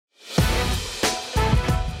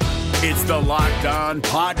It's the Locked On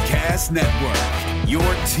Podcast Network, your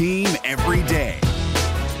team every day.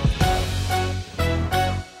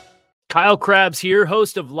 Kyle Krabs here,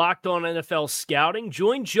 host of Locked On NFL Scouting.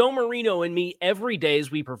 Join Joe Marino and me every day as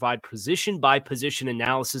we provide position-by-position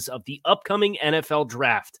analysis of the upcoming NFL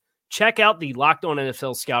Draft. Check out the Locked On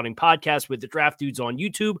NFL Scouting podcast with the Draft Dudes on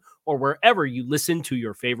YouTube or wherever you listen to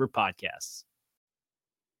your favorite podcasts.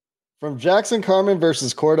 From Jackson Carman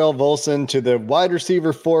versus Cordell Volson to the wide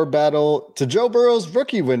receiver 4 battle to Joe Burrow's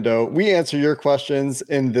rookie window, we answer your questions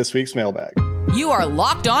in this week's mailbag. You are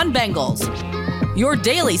Locked On Bengals, your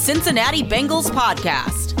daily Cincinnati Bengals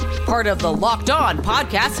podcast, part of the Locked On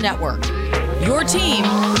Podcast Network, your team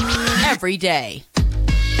every day.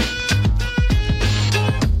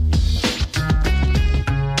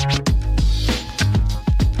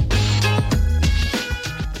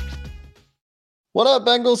 What up,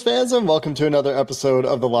 Bengals fans, and welcome to another episode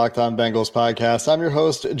of the Locked On Bengals podcast. I'm your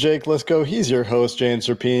host, Jake Lisco. He's your host, James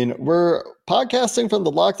Rapine. We're podcasting from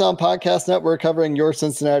the Locked On Podcast Network, covering your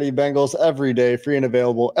Cincinnati Bengals every day, free and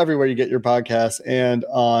available everywhere you get your podcasts and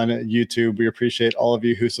on YouTube. We appreciate all of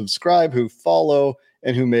you who subscribe, who follow,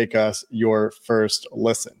 and who make us your first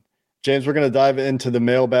listen. James, we're going to dive into the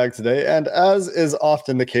mailbag today, and as is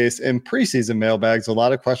often the case in preseason mailbags, a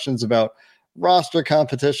lot of questions about roster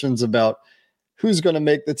competitions, about who's going to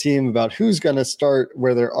make the team, about who's going to start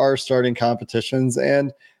where there are starting competitions.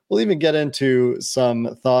 And we'll even get into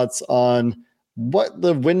some thoughts on what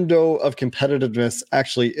the window of competitiveness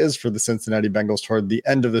actually is for the Cincinnati Bengals toward the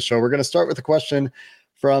end of the show. We're going to start with a question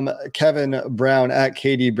from Kevin Brown at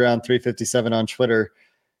KDBrown357 on Twitter.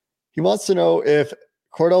 He wants to know if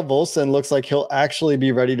Cordell Volson looks like he'll actually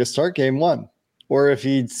be ready to start game one, or if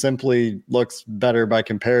he simply looks better by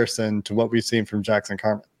comparison to what we've seen from Jackson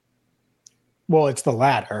Carman. Well, it's the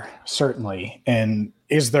latter, certainly. And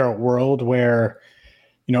is there a world where,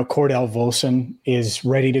 Cordell Volson is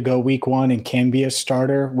ready to go week one and can be a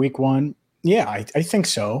starter week one? Yeah, I think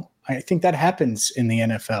so. I think that happens in the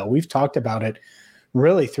NFL. We've talked about it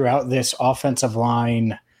really throughout this offensive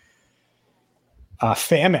line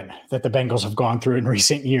famine that the Bengals have gone through in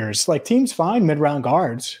recent years. Like, teams find mid-round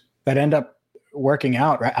guards that end up working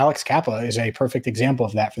out. Right? Alex Kappa is a perfect example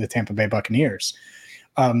of that for the Tampa Bay Buccaneers.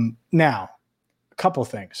 Now, couple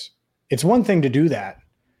things. It's one thing to do that.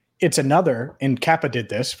 It's another, and Kappa did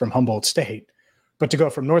this from Humboldt State, but to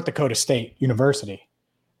go from North Dakota State University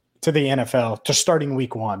to the NFL to starting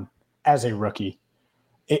week one as a rookie,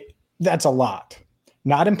 that's a lot.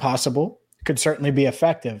 Not impossible. Could certainly be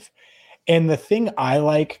effective. And the thing I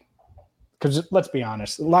like, because let's be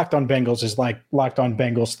honest, Locked On Bengals is like Locked On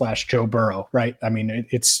Bengals / Joe Burrow, right? I mean,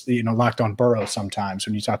 it's, Locked On Burrow sometimes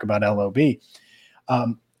when you talk about LOB.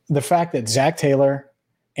 The fact that Zach Taylor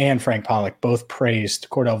and Frank Pollock both praised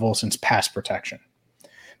Cordell Volson's pass protection.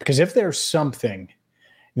 Because if there's something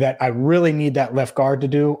that I really need that left guard to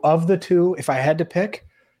do, of the two, if I had to pick,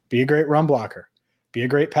 be a great run blocker, be a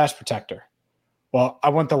great pass protector. Well, I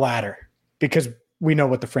want the latter because we know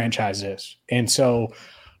what the franchise is. And so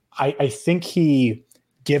I think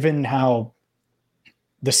given how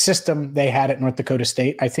the system they had at North Dakota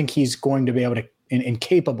State, I think he's going to be able to, and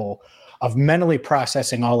capable of mentally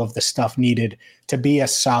processing all of the stuff needed to be a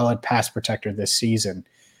solid pass protector this season.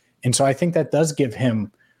 And so I think that does give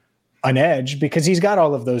him an edge because he's got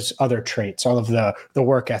all of those other traits, all of the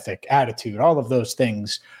work ethic, attitude, all of those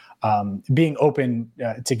things, being open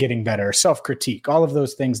to getting better, self-critique, all of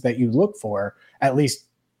those things that you look for. At least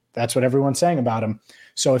that's what everyone's saying about him.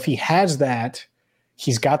 So if he has that,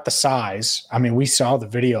 he's got the size. I mean, we saw the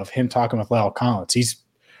video of him talking with La'el Collins.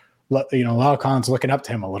 La'el Collins looking up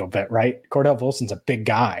to him a little bit, right? Cordell Volson's a big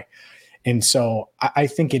guy. And so I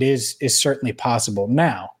think it is certainly possible.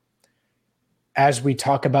 Now, as we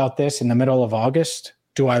talk about this in the middle of August,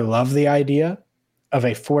 do I love the idea of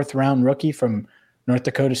a 4th-round rookie from North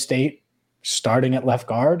Dakota State starting at left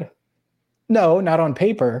guard? No, not on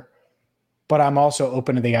paper, but I'm also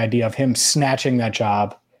open to the idea of him snatching that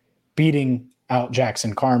job, beating out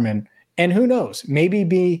Jackson Carman, and who knows, maybe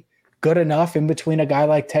be good enough in between a guy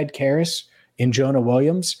like Ted Karras and Jonah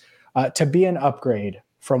Williams to be an upgrade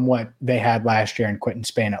from what they had last year in Quentin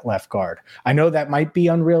Spain at left guard. I know that might be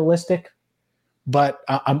unrealistic, but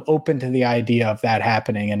I'm open to the idea of that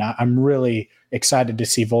happening. And I'm really excited to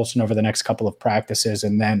see Volson over the next couple of practices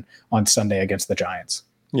and then on Sunday against the Giants.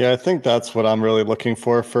 Yeah, I think that's what I'm really looking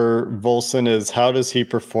for Volson is how does he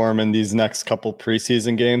perform in these next couple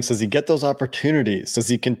preseason games? Does he get those opportunities? Does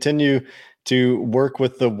he continue to work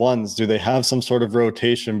with the ones? Do they have some sort of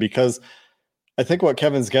rotation? Because I think what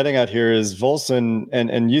Kevin's getting at here is Volson,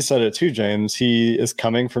 and you said it too, James, he is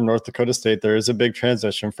coming from North Dakota State. There is a big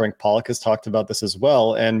transition. Frank Pollock has talked about this as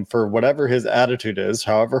well. And for whatever his attitude is,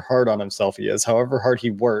 however hard on himself he is, however hard he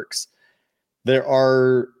works, there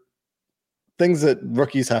are things that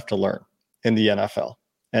rookies have to learn in the NFL.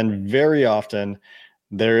 And very often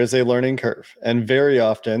there is a learning curve. And very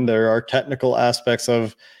often there are technical aspects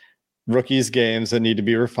of rookies' games that need to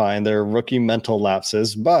be refined. There are rookie mental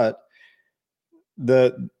lapses, but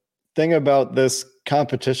the thing about this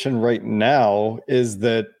competition right now is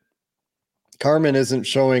that Carman isn't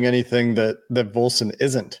showing anything that Volson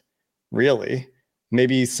isn't really.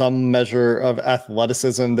 Maybe some measure of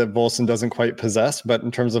athleticism that Volson doesn't quite possess, but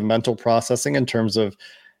in terms of mental processing, in terms of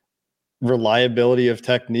reliability of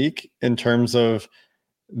technique, in terms of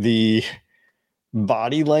the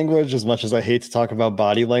body language, as much as I hate to talk about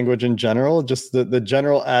body language in general, just the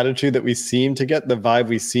general attitude that we seem to get, the vibe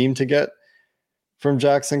we seem to get from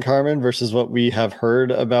Jackson Carman versus what we have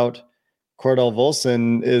heard about Cordell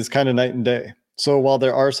Volson is kind of night and day. So while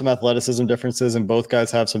there are some athleticism differences and both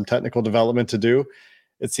guys have some technical development to do,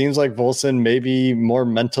 it seems like Volson may be more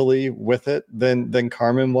mentally with it than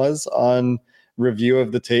Carman was on review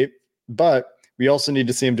of the tape. But we also need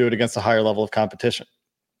to see him do it against a higher level of competition.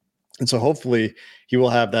 And so hopefully he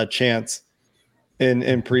will have that chance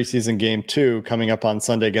in preseason game 2 coming up on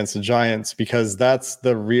Sunday against the Giants, because that's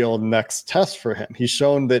the real next test for him. He's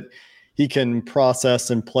shown that he can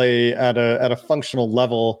process and play at a functional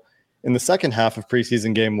level in the second half of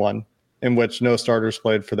preseason game 1, in which no starters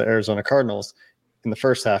played for the Arizona Cardinals in the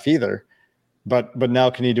first half either. But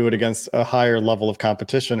now can he do it against a higher level of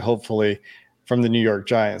competition, hopefully from the New York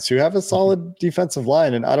Giants, who have a solid defensive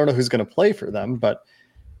line, and I don't know who's going to play for them, but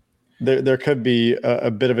there could be a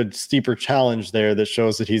bit of a steeper challenge there that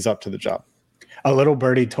shows that he's up to the job. A little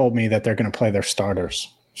birdie told me that they're going to play their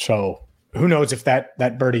starters. So who knows if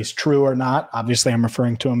that birdie's true or not. Obviously, I'm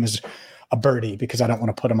referring to him as a birdie because I don't want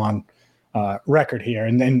to put him on record here.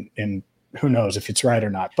 And who knows if it's right or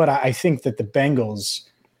not. But I think that the Bengals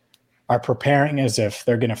are preparing as if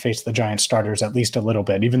they're going to face the Giants starters at least a little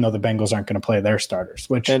bit, even though the Bengals aren't going to play their starters,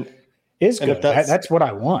 which is good. That's what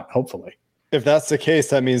I want, hopefully. If that's the case,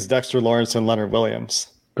 that means Dexter Lawrence and Leonard Williams,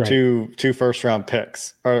 two first-round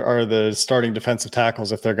picks, are the starting defensive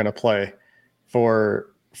tackles if they're going to play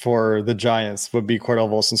for the Giants, would be Cordell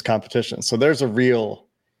Volson's competition. So there's a real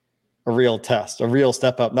test, a real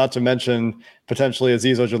step up, not to mention potentially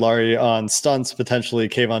Azeez Ojulari on stunts, potentially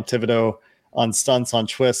Kayvon Thibodeau on stunts, on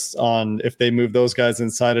twists, on if they move those guys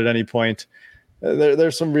inside at any point.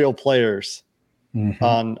 There's some real players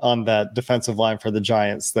on that defensive line for the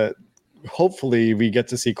Giants that hopefully we get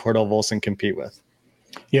to see Cordell Volson compete with.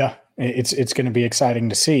 Yeah, it's going to be exciting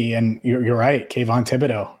to see. And you're right, Kayvon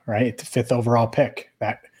Thibodeau, right? The 5th overall pick.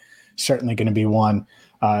 That's certainly going to be one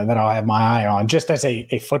that I'll have my eye on, just as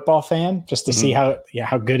a football fan, just to see how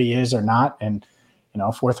good he is or not. And,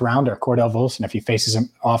 4th rounder, Cordell Volson, if he faces him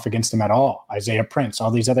off against him at all, Isaiah Prince,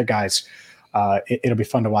 all these other guys, it'll be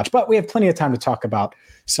fun to watch. But we have plenty of time to talk about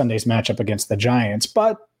Sunday's matchup against the Giants.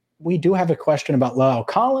 But we do have a question about La'el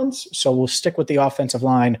Collins, so we'll stick with the offensive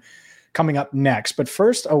line coming up next. But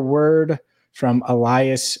first, a word from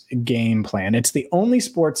Elias Game Plan. It's the only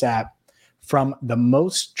sports app from the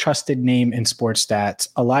most trusted name in sports stats,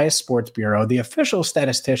 Elias Sports Bureau, the official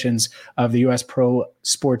statisticians of the U.S. pro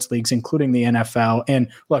sports leagues, including the NFL.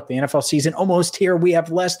 And look, the NFL season almost here. We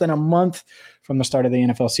have less than a month from the start of the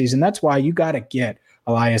NFL season. That's why you got to get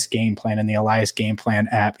Elias Game Plan and the Elias Game Plan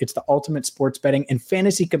app. It's the ultimate sports betting and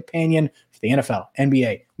fantasy companion for the NFL,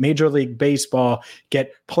 NBA, Major League Baseball.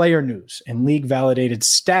 Get player news and league validated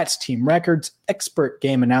stats, team records, expert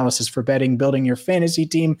game analysis for betting, building your fantasy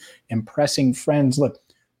team, impressing friends. Look,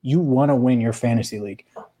 you want to win your fantasy league.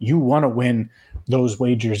 You want to win those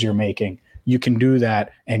wagers you're making. You can do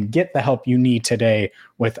that and get the help you need today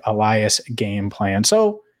with Elias Game Plan.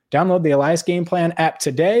 So download the Elias Game Plan app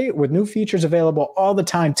today with new features available all the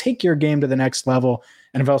time. Take your game to the next level.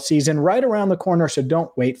 NFL season right around the corner, so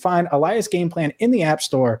don't wait. Find Elias Game Plan in the App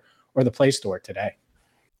Store or the Play Store today.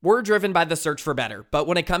 We're driven by the search for better, but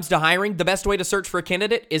when it comes to hiring, the best way to search for a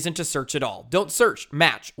candidate isn't to search at all. Don't search,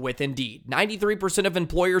 match with Indeed. 93% of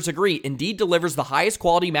employers agree Indeed delivers the highest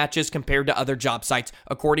quality matches compared to other job sites,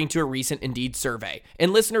 according to a recent Indeed survey.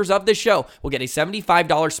 And listeners of this show will get a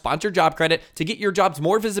 $75 sponsored job credit to get your jobs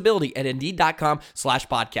more visibility at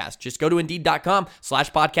Indeed.com/podcast. Just go to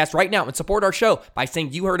Indeed.com/podcast right now and support our show by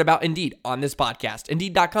saying you heard about Indeed on this podcast.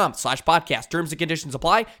 Indeed.com/podcast. Terms and conditions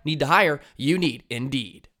apply. Need to hire? You need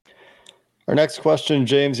Indeed. Our next question,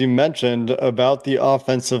 James, you mentioned about the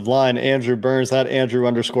offensive line. Andrew Burns, at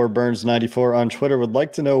Andrew_Burns94 on Twitter, would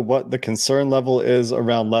like to know what the concern level is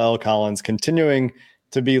around La'el Collins continuing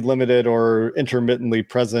to be limited or intermittently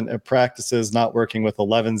present at practices, not working with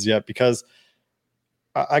 11s yet, because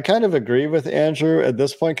I kind of agree with Andrew. At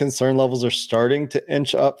this point, concern levels are starting to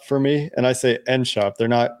inch up for me. And I say inch up. They're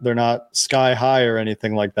not sky high or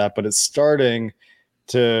anything like that, but it's starting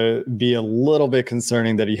to be a little bit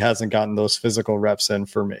concerning that he hasn't gotten those physical reps in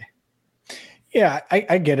for me. Yeah,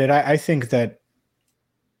 I get it. I think that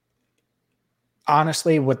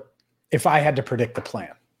honestly, if I had to predict the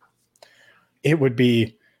plan, it would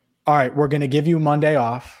be, all right, we're going to give you Monday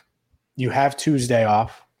off. You have Tuesday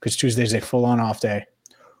off because Tuesday's a full-on off day.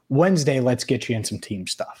 Wednesday, let's get you in some team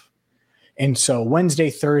stuff. And so Wednesday,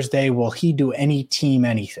 Thursday, will he do any team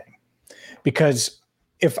anything? Because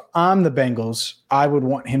if I'm the Bengals, I would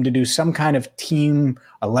want him to do some kind of team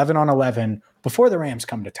 11-on-11 before the Rams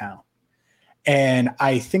come to town. And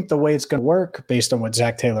I think the way it's going to work, based on what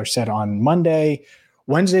Zach Taylor said on Monday,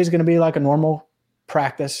 Wednesday is going to be like a normal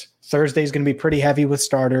practice. Thursday is going to be pretty heavy with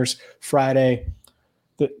starters. Friday,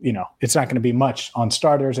 it's not going to be much on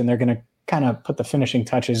starters, and they're going to kind of put the finishing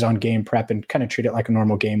touches on game prep and kind of treat it like a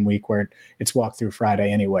normal game week where it's walk through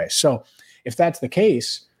Friday anyway. So if that's the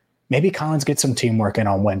case, maybe Collins gets some teamwork in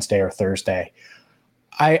on Wednesday or Thursday.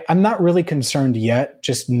 I'm not really concerned yet,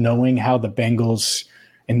 just knowing how the Bengals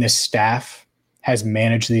and this staff has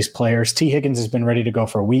managed these players. T. Higgins has been ready to go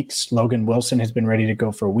for weeks. Logan Wilson has been ready to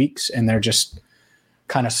go for weeks, and they're just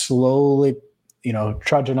kind of slowly,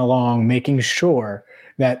 trudging along, making sure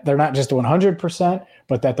that they're not just 100%,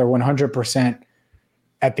 but that they're 100%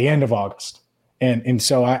 at the end of August. And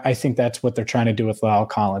so I think that's what they're trying to do with La'el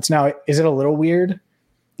Collins. Now, is it a little weird?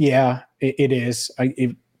 Yeah, it is.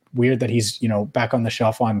 Weird that he's, back on the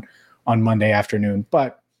shelf on Monday afternoon,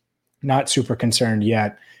 but not super concerned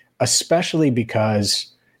yet, especially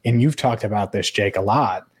because, and you've talked about this, Jake, a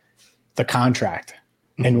lot, the contract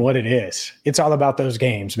and what it is. It's all about those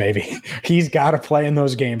games, baby. He's got to play in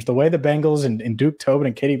those games. The way the Bengals and Duke Tobin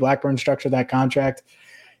and Katie Blackburn structured that contract,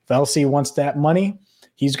 if LC wants that money,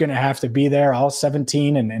 he's going to have to be there all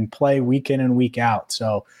 17 and play week in and week out.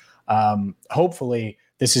 So hopefully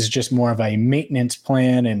this is just more of a maintenance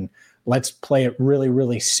plan, and let's play it really,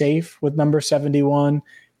 really safe with number 71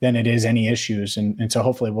 than it is any issues. And so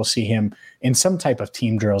hopefully we'll see him in some type of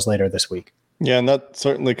team drills later this week. Yeah, and that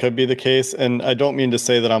certainly could be the case. And I don't mean to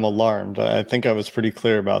say that I'm alarmed. I think I was pretty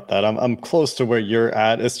clear about that. I'm close to where you're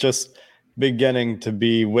at. It's just beginning to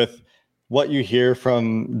be with what you hear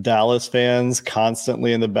from Dallas fans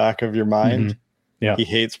constantly in the back of your mind. Mm-hmm. Yeah. He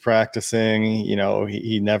hates practicing.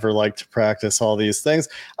 He never liked to practice, all these things.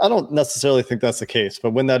 I don't necessarily think that's the case,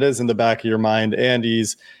 but when that is in the back of your mind and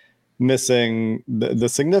he's missing the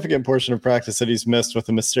significant portion of practice that he's missed with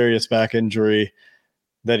a mysterious back injury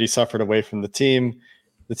that he suffered away from the team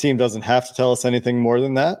doesn't have to tell us anything more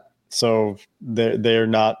than that. So they're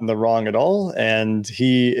not in the wrong at all. And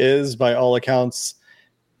he is, by all accounts,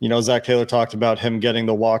 Zach Taylor talked about him getting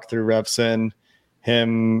the walkthrough reps in,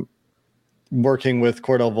 him working with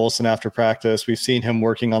Cordell Volson after practice. We've seen him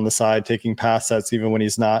working on the side, taking pass sets, even when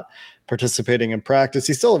he's not participating in practice.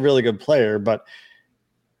 He's still a really good player, but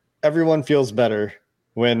everyone feels better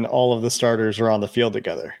when all of the starters are on the field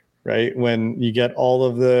together, right? When you get all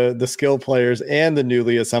of the skill players and the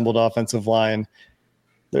newly assembled offensive line,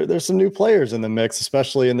 there's some new players in the mix,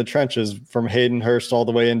 especially in the trenches from Hayden Hurst all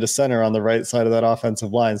the way into center on the right side of that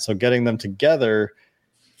offensive line. So getting them together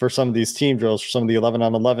for some of these team drills, for some of the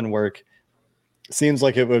 11-on-11 work, seems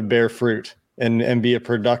like it would bear fruit and be a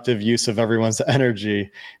productive use of everyone's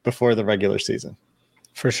energy before the regular season.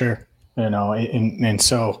 For sure. And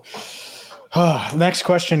so next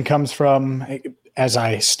question comes from, as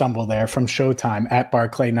I stumble there, from Showtime at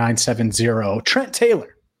Barclay970, Trent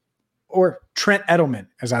Taylor, or Trent Edelman,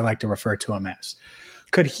 as I like to refer to him as.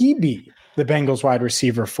 Could he be the Bengals wide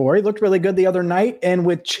receiver 4? He looked really good the other night. And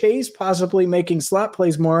with Chase possibly making slot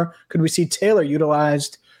plays more, could we see Taylor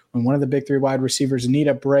utilized when one of the big 3 wide receivers need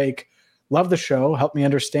a break? Love the show. Help me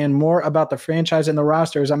understand more about the franchise and the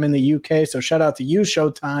rosters. I'm in the UK, so shout out to you,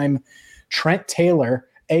 Showtime. Trent Taylor,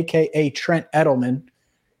 a.k.a. Trent Edelman.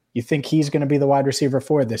 You think he's going to be the wide receiver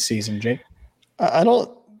 4 this season, Jake? I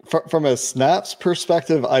don't – from a snaps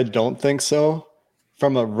perspective, I don't think so.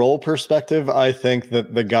 From a role perspective, I think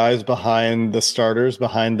that the guys behind the starters,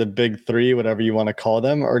 behind the big 3, whatever you want to call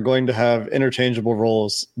them, are going to have interchangeable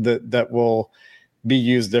roles that will be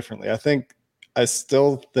used differently. I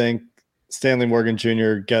still think Stanley Morgan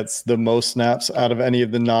Jr. gets the most snaps out of any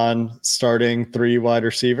of the non-starting 3 wide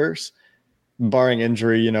receivers, barring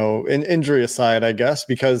injury, injury aside, I guess,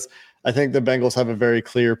 because I think the Bengals have a very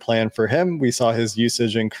clear plan for him. We saw his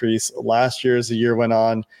usage increase last year as the year went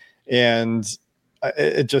on, and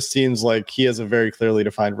it just seems like he has a very clearly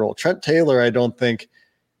defined role. Trent Taylor, I don't think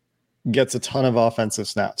gets a ton of offensive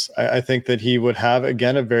snaps. I think that he would have,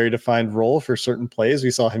 again, a very defined role for certain plays. We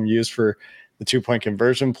saw him used for the 2-point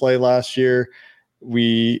conversion play last year.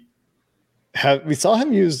 We saw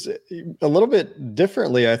him used a little bit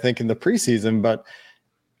differently, I think, in the preseason, but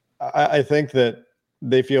I think that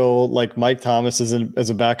they feel like Mike Thomas is as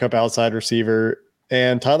a backup outside receiver,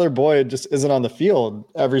 and Tyler Boyd just isn't on the field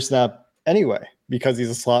every snap anyway because he's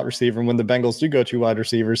a slot receiver. And when the Bengals do go 2 wide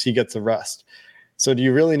receivers, he gets a rest. So do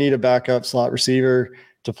you really need a backup slot receiver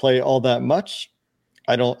to play all that much?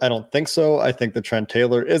 I don't think so. I think that Trent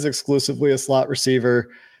Taylor is exclusively a slot receiver.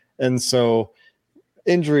 And so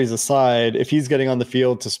injuries aside, if he's getting on the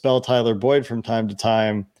field to spell Tyler Boyd from time to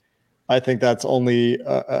time, I think that's only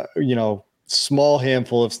small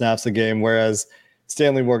handful of snaps a game. Whereas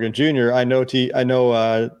Stanley Morgan Jr., I know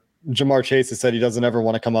Jamar Chase has said he doesn't ever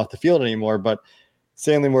want to come off the field anymore, but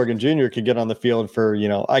Stanley Morgan Jr. could get on the field for,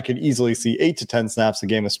 I could easily see 8 to 10 snaps a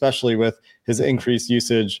game, especially with his increased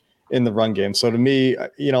usage in the run game. So to me,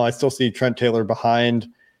 I still see Trent Taylor behind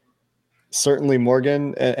certainly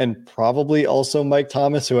Morgan and probably also Mike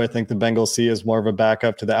Thomas, who I think the Bengals see as more of a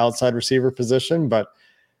backup to the outside receiver position. But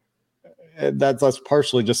that's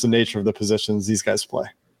partially just the nature of the positions these guys play.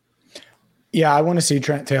 Yeah, I want to see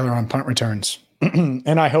Trent Taylor on punt returns.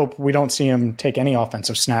 And I hope we don't see him take any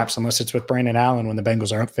offensive snaps unless it's with Brandon Allen when the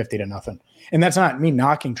Bengals are up 50-0. And that's not me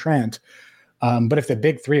knocking Trent. But if the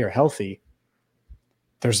big three are healthy,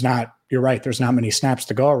 you're right, there's not many snaps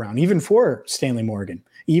to go around, even for Stanley Morgan,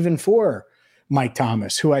 even for Mike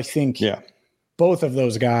Thomas, who I think both of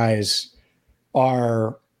those guys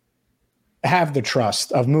have the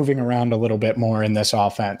trust of moving around a little bit more in this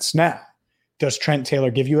offense. Now, does Trent Taylor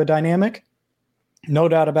give you a dynamic? No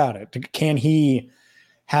doubt about it. Can he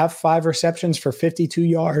have 5 receptions for 52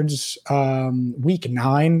 yards week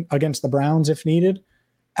 9 against the Browns if needed?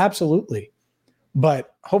 Absolutely.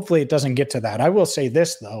 But hopefully it doesn't get to that. I will say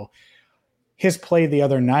this, though. His play the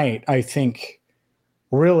other night, I think,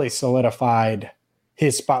 really solidified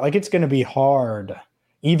his spot. Like, it's going to be hard,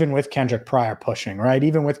 even with Kendrick Pryor pushing, right?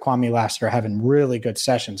 Even with Kwame Lassiter having really good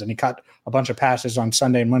sessions, and he caught a bunch of passes on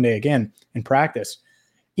Sunday and Monday again in practice.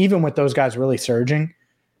 Even with those guys really surging,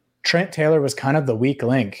 Trent Taylor was kind of the weak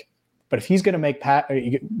link. But if he's going to make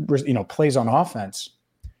plays on offense,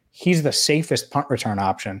 he's the safest punt return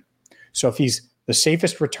option. So if he's the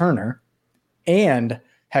safest returner and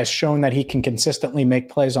has shown that he can consistently make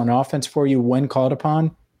plays on offense for you when called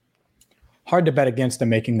upon, hard to bet against him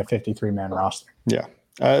making the 53-man roster. Yeah.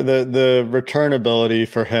 The return ability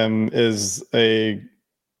for him is a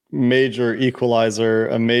major equalizer,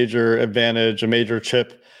 a major advantage, a major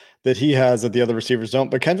chip that he has that the other receivers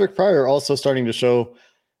don't. But Kendrick Pryor also starting to show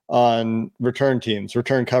on return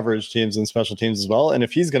coverage teams and special teams as well. And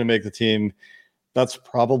if he's going to make the team, that's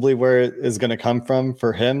probably where it is going to come from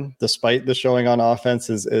for him. Despite the showing on offense,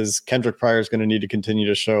 is Kendrick Pryor is going to need to continue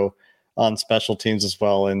to show on special teams as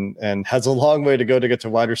well, and has a long way to go to get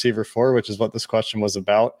to wide receiver 4, which is what this question was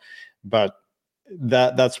about. But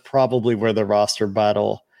that's probably where the roster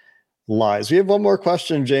battle lies. We have one more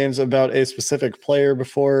question, James, about a specific player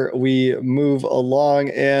before we move along,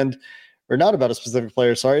 or not about a specific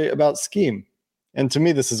player, about scheme. And to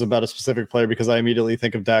me, this is about a specific player because I immediately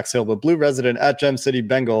think of Dax Hill. But Blue Resident at Gem City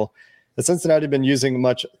Bengal, has Cincinnati been using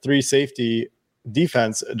much 3 safety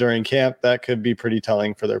defense during camp? That could be pretty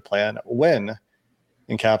telling for their plan when,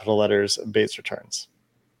 in capital letters, Bates returns.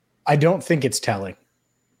 I don't think it's telling.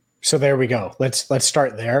 So there we go. Let's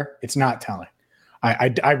start there. It's not telling.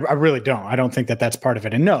 I really don't. I don't think that that's part of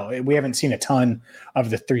it. And no, we haven't seen a ton of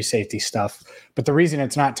the 3 safety stuff. But the reason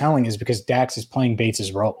it's not telling is because Dax is playing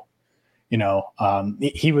Bates's role.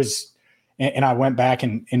 He was, and I went back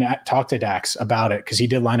and talked to Dax about it because he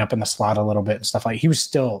did line up in the slot a little bit and stuff he was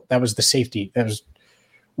still, that was the safety. That was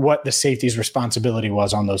what the safety's responsibility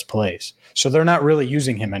was on those plays. So they're not really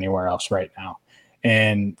using him anywhere else right now.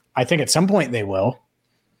 And I think at some point they will,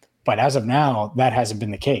 but as of now, that hasn't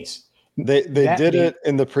been the case. They did it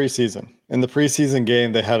in the preseason. In the preseason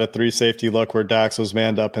game, they had a 3 safety look where Dax was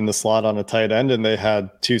manned up in the slot on a tight end, and they had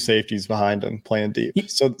 2 safeties behind him playing deep.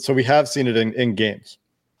 So we have seen it in games.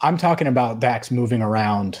 I'm talking about Dax moving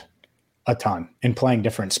around a ton and playing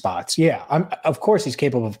different spots. Yeah, of course he's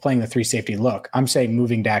capable of playing the 3 safety look. I'm saying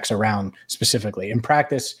moving Dax around specifically. In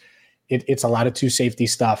practice, it's a lot of 2 safety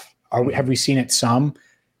stuff. Have we seen it some?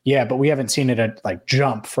 Yeah, but we haven't seen it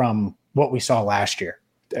jump from what we saw last year,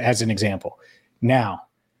 as an example. Now,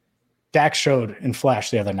 Dax showed in flash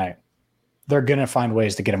the other night. they're going to find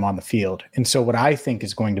ways to get him on the field. And so what I think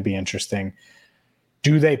is going to be interesting,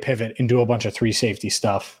 do they pivot and do a bunch of 3 safety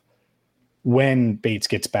stuff when Bates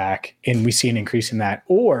gets back and we see an increase in that?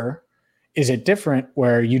 Or is it different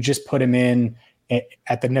where you just put him in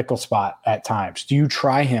at the nickel spot at times? Do you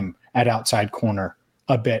try him at outside corner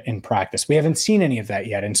a bit in practice? We haven't seen any of that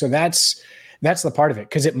yet. And so that's the part of it,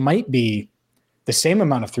 because it might be the same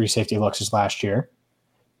amount of 3 safety looks as last year,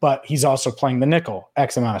 but he's also playing the nickel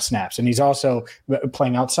X amount of snaps. And he's also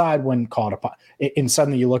playing outside when called upon. And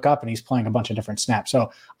suddenly you look up and he's playing a bunch of different snaps.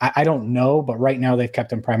 So I don't know, but right now they've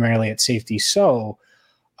kept him primarily at safety. So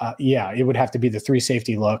it would have to be the 3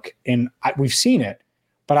 safety look. And we've seen it,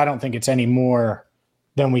 but I don't think it's any more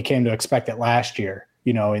than we came to expect it last year,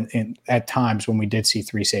 in at times when we did see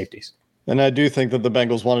 3 safeties. And I do think that the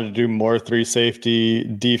Bengals wanted to do more 3 safety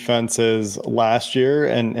defenses last year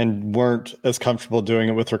and weren't as comfortable doing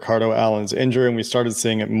it with Ricardo Allen's injury. And we started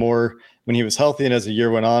seeing it more when he was healthy and as the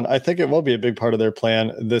year went on. I think it will be a big part of their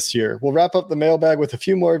plan this year. We'll wrap up the mailbag with a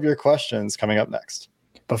few more of your questions coming up next.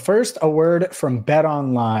 But first, a word from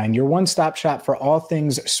BetOnline, your one-stop shop for all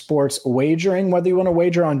things sports wagering. Whether you want to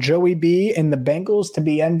wager on Joey B and the Bengals to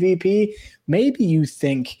be MVP, maybe you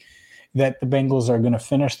think that the Bengals are going to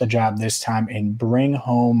finish the job this time and bring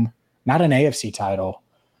home not an AFC title,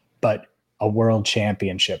 but a world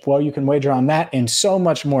championship. Well, you can wager on that and so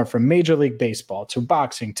much more, from Major League Baseball to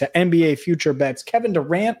boxing to NBA future bets. Kevin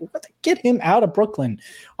Durant, get him out of Brooklyn.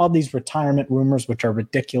 All these retirement rumors, which are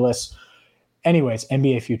ridiculous. Anyways,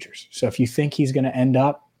 NBA futures. So if you think he's going to end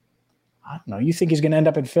up, you think he's going to end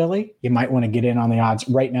up in Philly, you might want to get in on the odds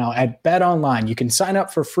right now at BetOnline. You can sign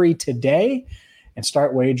up for free today and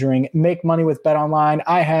start wagering. Make money with BetOnline.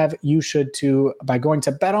 I have. You should too by going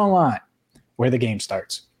to BetOnline, where the game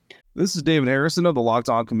starts. This is David Harrison of the Locked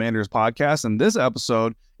On Commanders podcast, and this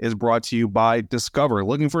episode is brought to you by Discover.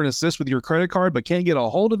 Looking for an assist with your credit card but can't get a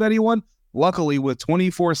hold of anyone? Luckily, with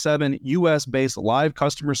 24/7 U.S.-based live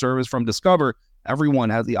customer service from Discover, everyone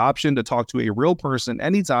has the option to talk to a real person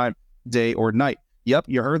anytime, day or night. Yep,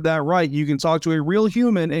 you heard that right. You can talk to a real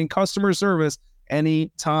human in customer service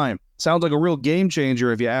anytime. Sounds like a real game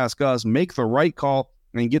changer if you ask us. Make the right call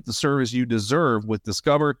and get the service you deserve with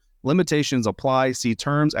Discover. Limitations apply. See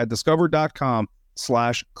terms at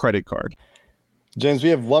discover.com/credit card. James, we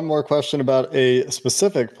have one more question about a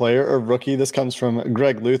specific player, a rookie. This comes from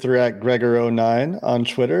Greg Luther at Gregor09 on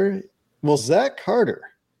Twitter. Will Zach Carter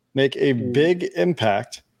make a big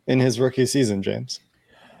impact in his rookie season, James?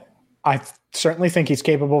 I certainly think he's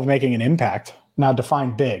capable of making an impact. Now,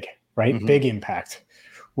 define big, right? Mm-hmm. Big impact.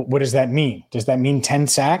 What does that mean? Does that mean 10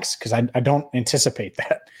 sacks? Because I don't anticipate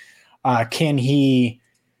that. Can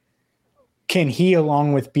he,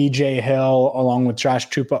 along with BJ Hill, along with Josh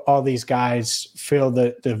Chupa, all these guys, fill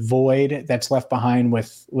the void that's left behind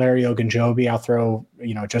with Larry Ogunjobi? I'll throw,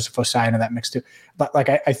 Joseph Osai into that mix too. But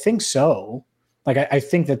I think so. I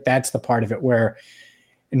think that's the part of it where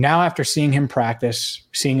now, after seeing him practice,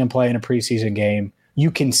 seeing him play in a preseason game, you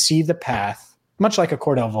can see the path, much like a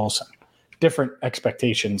Cordell Volson. Different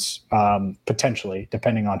expectations, potentially,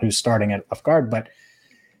 depending on who's starting at left guard, but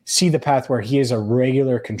see the path where he is a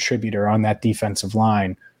regular contributor on that defensive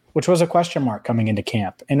line, which was a question mark coming into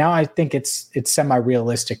camp. And now I think it's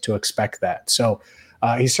semi-realistic to expect that. So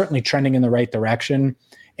he's certainly trending in the right direction.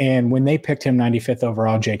 And when they picked him 95th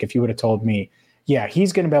overall, Jake, if you would have told me, yeah,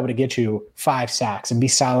 he's going to be able to get you 5 sacks and be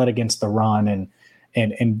solid against the run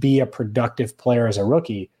and be a productive player as a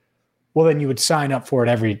rookie, well, then you would sign up for it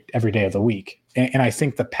every day of the week. And I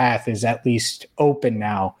think the path is at least open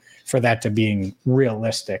now for that to being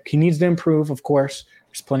realistic. He needs to improve, of course.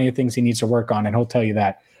 There's plenty of things he needs to work on, and he'll tell you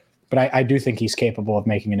that. But I do think he's capable of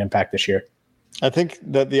making an impact this year. I think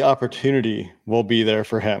that the opportunity will be there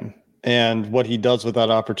for him. And what he does with that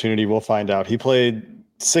opportunity, we'll find out. He played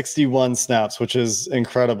 61 snaps, which is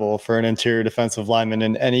incredible for an interior defensive lineman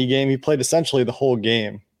in any game. He played essentially the whole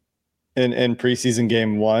game in preseason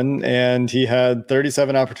game 1, and he had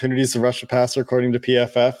 37 opportunities to rush the passer according to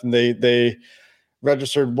PFF, and they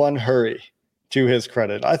registered 1 hurry to his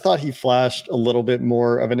credit. I thought he flashed a little bit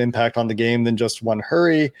more of an impact on the game than just 1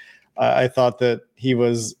 hurry. I thought that he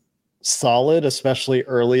was solid, especially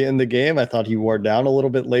early in the game. I thought he wore down a little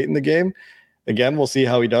bit late in the game. Again, we'll see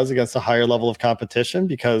how he does against a higher level of competition,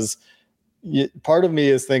 because part of me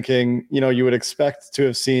is thinking, you would expect to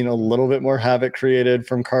have seen a little bit more havoc created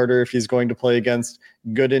from Carter if he's going to play against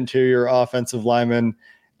good interior offensive linemen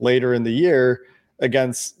later in the year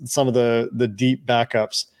against some of the deep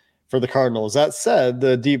backups for the Cardinals. That said,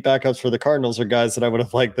 the deep backups for the Cardinals are guys that I would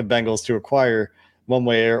have liked the Bengals to acquire one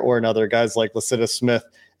way or another, guys like Lecitus Smith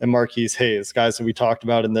and Marquise Hayes, guys that we talked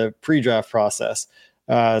about in the pre-draft process.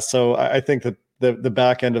 So I think that the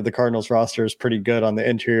back end of the Cardinals roster is pretty good on the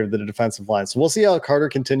interior of the defensive line. So we'll see how Carter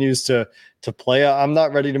continues to play. I'm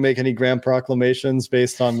not ready to make any grand proclamations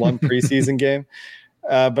based on one preseason game,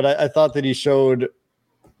 but I thought that he showed,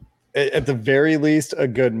 at the very least, a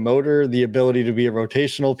good motor, the ability to be a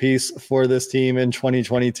rotational piece for this team in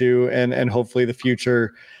 2022 and hopefully the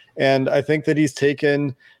future. And I think that he's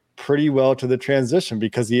taken pretty well to the transition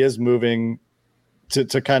because he is moving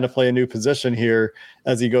to kind of play a new position here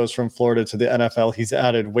as he goes from Florida to the NFL. He's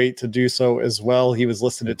added weight to do so as well. He was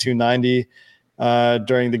listed at 290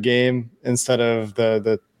 during the game instead of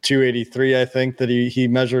the 283, I think, that he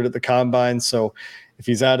measured at the combine. So if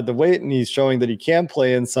he's added the weight and he's showing that he can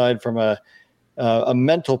play inside from a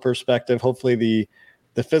mental perspective, hopefully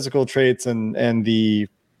the physical traits and the,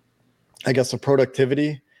 I guess, the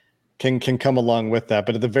productivity can come along with that.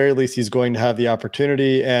 But at the very least, he's going to have the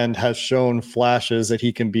opportunity and has shown flashes that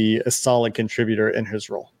he can be a solid contributor in his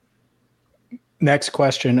role. Next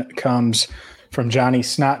question comes from Johnny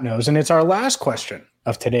Snotnose, and it's our last question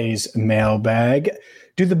of today's mailbag.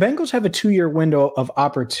 Do the Bengals have a 2-year window of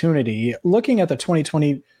opportunity? Looking at the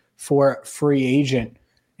 2024 free agent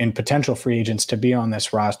and potential free agents to be on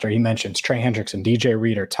this roster, he mentions Trey Hendrickson, DJ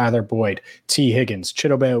Reader, Tyler Boyd, T. Higgins,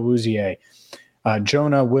 Chidobe Awuzie,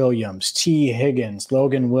 Jonah Williams, T. Higgins,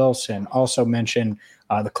 Logan Wilson. Also mentioned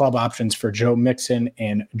the club options for Joe Mixon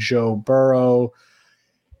and Joe Burrow.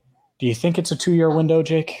 Do you think it's a 2-year window,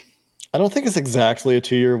 Jake? I don't think it's exactly a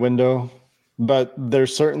 2-year window, but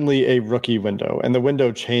there's certainly a rookie window, and the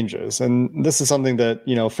window changes. And this is something that,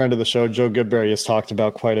 friend of the show, Joe Goodberry, has talked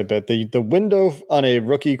about quite a bit. The window on a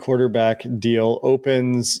rookie quarterback deal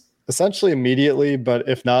opens essentially immediately, but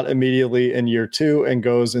if not immediately, in year 2 and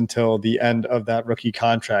goes until the end of that rookie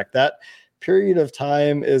contract. That period of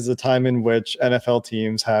time is the time in which NFL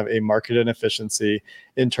teams have a market inefficiency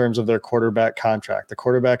in terms of their quarterback contract. The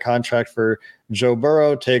quarterback contract for Joe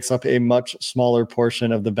Burrow takes up a much smaller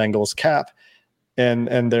portion of the Bengals cap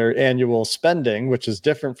and their annual spending, which is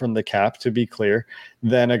different from the cap, to be clear,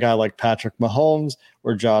 than a guy like Patrick Mahomes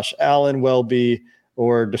or Josh Allen will be,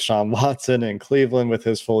 or Deshaun Watson in Cleveland with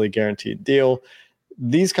his fully guaranteed deal.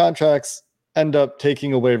 These contracts end up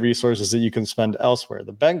taking away resources that you can spend elsewhere.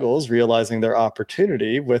 The Bengals, realizing their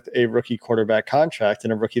opportunity with a rookie quarterback contract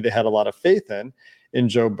and a rookie they had a lot of faith in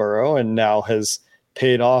Joe Burrow, and now has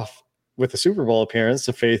paid off with the Super Bowl appearance,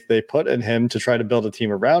 the faith they put in him to try to build a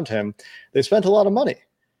team around him, they spent a lot of money.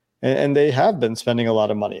 And they have been spending a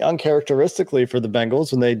lot of money, uncharacteristically for the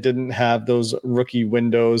Bengals, when they didn't have those rookie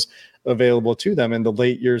windows available to them in the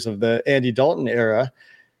late years of the Andy Dalton era.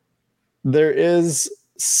 There is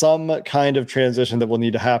some kind of transition that will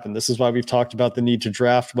need to happen. This is why we've talked about the need to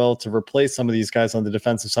draft well to replace some of these guys on the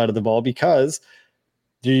defensive side of the ball, because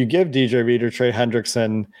do you give DJ Reader, Trey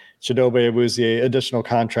Hendrickson, Chidobe Awuzie additional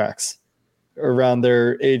contracts around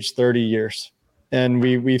their age 30 years? And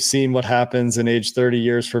we've seen what happens in age 30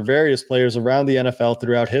 years for various players around the NFL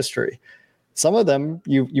throughout history. Some of them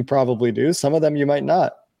you probably do. Some of them you might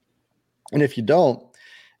not. And if you don't,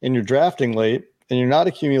 and you're drafting late, and you're not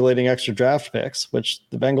accumulating extra draft picks, which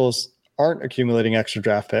the Bengals aren't accumulating extra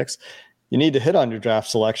draft picks, you need to hit on your draft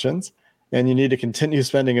selections, and you need to continue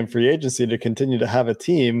spending in free agency to continue to have a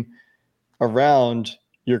team around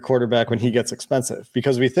your quarterback when he gets expensive.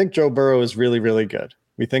 Because we think Joe Burrow is really, really good.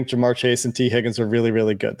 We think Jamar Chase and T. Higgins are really,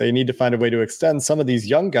 really good. They need to find a way to extend some of these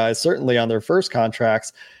young guys, certainly on their first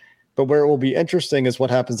contracts. But where it will be interesting is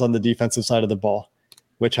what happens on the defensive side of the ball,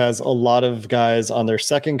 which has a lot of guys on their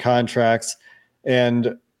second contracts,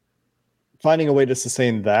 and finding a way to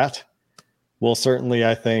sustain that will certainly,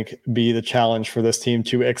 I think, be the challenge for this team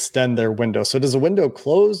to extend their window. So does the window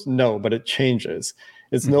close? No, but it changes.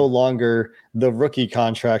 It's no longer the rookie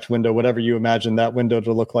contract window, whatever you imagine that window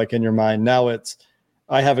to look like in your mind. Now it's,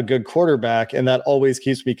 I have a good quarterback, and that always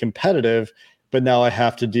keeps me competitive, but now I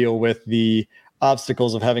have to deal with the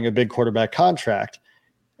obstacles of having a big quarterback contract,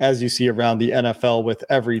 as you see around the NFL with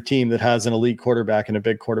every team that has an elite quarterback and a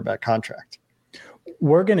big quarterback contract.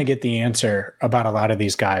 We're going to get the answer about a lot of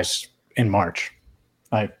these guys in March.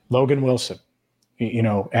 Like Logan Wilson,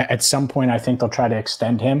 at some point, I think they'll try to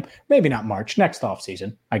extend him. Maybe not March, next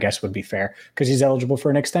offseason, I guess would be fair, because he's eligible for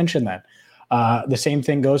an extension then. The same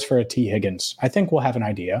thing goes for a T. Higgins. I think we'll have an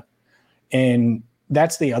idea. And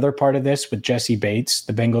that's the other part of this with Jesse Bates.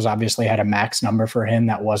 The Bengals obviously had a max number for him.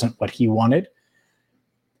 That wasn't what he wanted.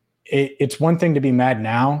 It's one thing to be mad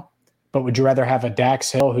now, but would you rather have a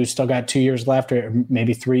Dax Hill who's still got 2 years left, or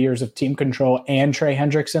maybe 3 years of team control, and Trey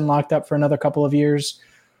Hendrickson locked up for another couple of years,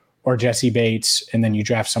 or Jesse Bates, and then you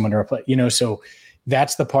draft someone to replace, so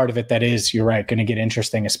that's the part of it that is, you're right, going to get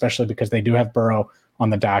interesting, especially because they do have Burrow on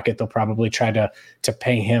the docket. They'll probably try to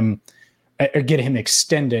pay him or get him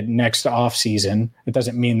extended next offseason. It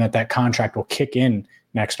doesn't mean that contract will kick in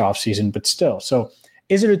next offseason, but still. So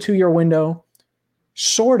is it a 2-year window?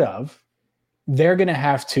 Sort of. They're going to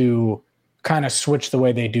have to kind of switch the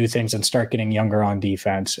way they do things and start getting younger on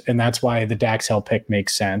defense. And that's why the Dax Hill pick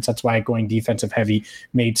makes sense. That's why going defensive heavy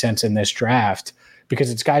made sense in this draft, because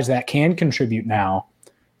it's guys that can contribute now,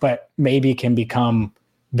 but maybe can become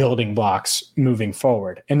building blocks moving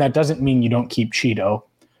forward. And that doesn't mean you don't keep Cheeto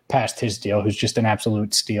past his deal, who's just an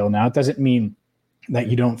absolute steal now. It doesn't mean that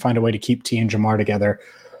you don't find a way to keep T and Jamar together.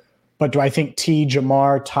 But do I think T,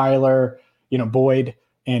 Jamar, Tyler, Boyd,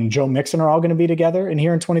 and Joe Mixon are all going to be together in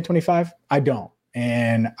here in 2025? I don't.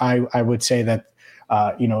 And I would say that,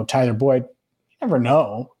 Tyler Boyd, you never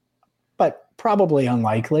know, but probably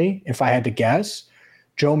unlikely if I had to guess.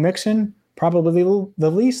 Joe Mixon, probably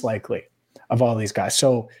the least likely of all these guys.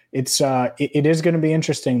 So it is going to be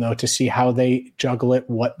interesting, though, to see how they juggle it,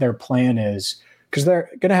 what their plan is, because they're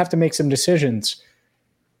going to have to make some decisions.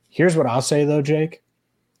 Here's what I'll say, though, Jake.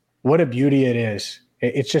 What a beauty it is.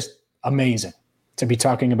 It's just amazing to be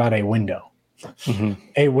talking about a window. Mm-hmm.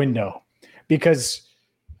 A window. Because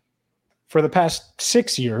for the past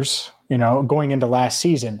 6 years, going into last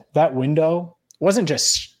season, that window wasn't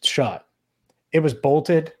just shut. It was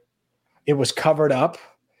bolted. It was covered up.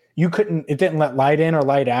 It didn't let light in or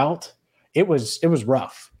light out. It was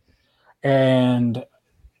rough. And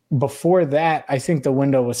before that, I think the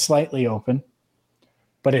window was slightly open,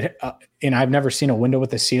 but and I've never seen a window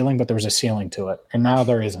with a ceiling, but there was a ceiling to it. And now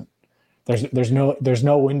there isn't. There's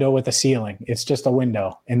no window with a ceiling. It's just a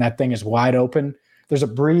window, and that thing is wide open. There's a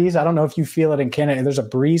breeze. I don't know if you feel it in Canada. There's a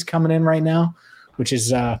breeze coming in right now, which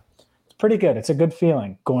is pretty good. It's a good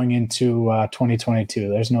feeling going into 2022.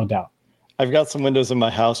 There's no doubt. I've got some windows in my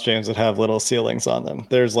house, James, that have little ceilings on them.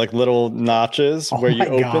 There's like little notches where you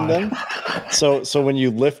open them. So when you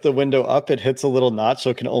lift the window up, it hits a little notch, so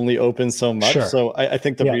it can only open so much. Sure. So I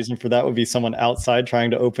think the reason for that would be someone outside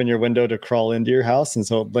trying to open your window to crawl into your house, and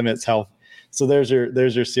so it limits how. So there's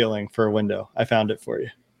your ceiling for a window. I found it for you.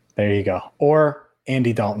 There you go. Or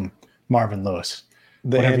Andy Dalton, Marvin Lewis.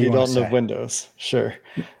 The Andy Dalton of windows. Sure.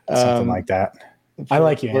 Something like that. I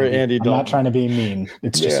like you, Andy. I'm not trying to be mean.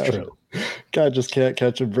 It's just true. Guy just can't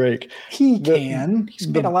catch a break. He's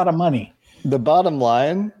made a lot of money. The bottom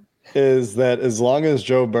line is that as long as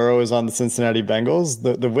Joe Burrow is on the Cincinnati Bengals,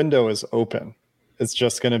 the window is open. It's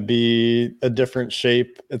just going to be a different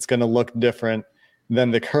shape. It's going to look different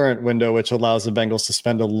than the current window, which allows the Bengals to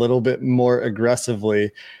spend a little bit more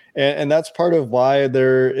aggressively. And that's part of why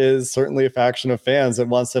there is certainly a faction of fans that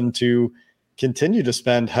wants them to continue to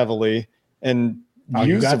spend heavily and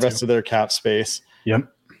use the rest of their cap space. Yep.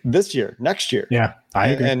 This year, next year. Yeah, I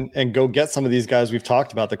agree. And go get some of these guys we've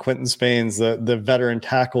talked about, the Quentin Spains, the veteran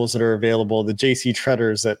tackles that are available, the JC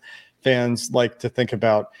Treaders that fans like to think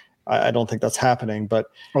about. I don't think that's happening, but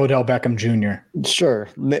Odell Beckham Jr. Sure.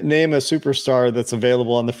 Name a superstar that's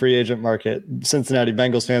available on the free agent market. Cincinnati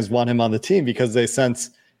Bengals fans want him on the team because they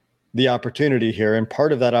sense the opportunity here. And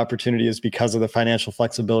part of that opportunity is because of the financial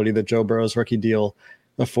flexibility that Joe Burrow's rookie deal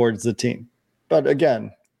affords the team. But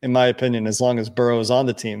again, in my opinion, as long as Burrow is on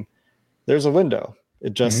the team, there's a window.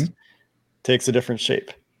 It just takes a different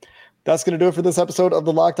shape. That's going to do it for this episode of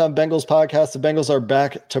the Locked On Bengals podcast. The Bengals are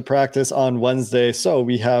back to practice on Wednesday, so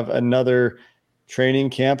we have another training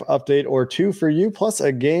camp update or two for you, plus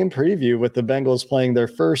a game preview with the Bengals playing their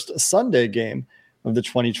first Sunday game of the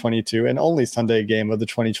 2022 and only Sunday game of the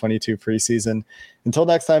 2022 preseason. Until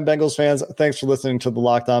next time, Bengals fans, thanks for listening to the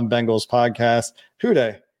Locked On Bengals podcast.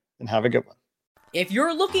 Hooday, and have a good one. If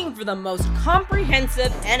you're looking for the most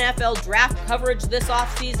comprehensive NFL draft coverage this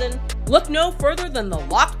offseason, look no further than the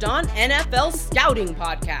Locked On NFL Scouting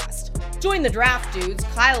Podcast. Join the draft dudes,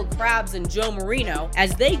 Kyle Krabs and Joe Marino,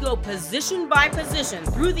 as they go position by position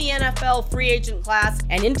through the NFL free agent class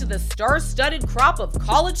and into the star-studded crop of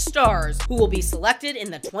college stars who will be selected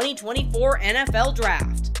in the 2024 NFL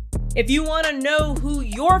Draft. If you want to know who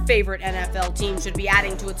your favorite NFL team should be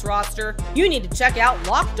adding to its roster, you need to check out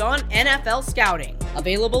Locked On NFL Scouting,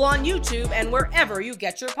 available on YouTube and wherever you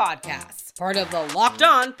get your podcasts. Part of the Locked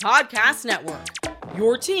On Podcast Network,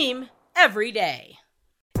 your team every day.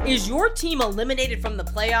 Is your team eliminated from the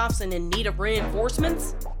playoffs and in need of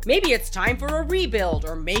reinforcements? Maybe it's time for a rebuild,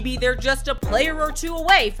 or maybe they're just a player or two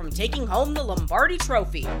away from taking home the Lombardi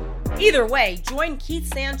Trophy. Either way, join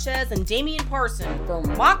Keith Sanchez and Damian Parson for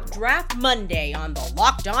Mock Draft Monday on the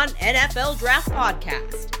Locked On NFL Draft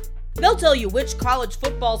Podcast. They'll tell you which college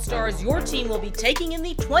football stars your team will be taking in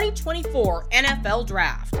the 2024 NFL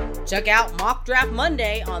Draft. Check out Mock Draft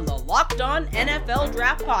Monday on the Locked On NFL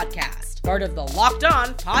Draft Podcast, part of the Locked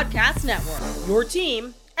On Podcast Network, your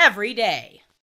team every day.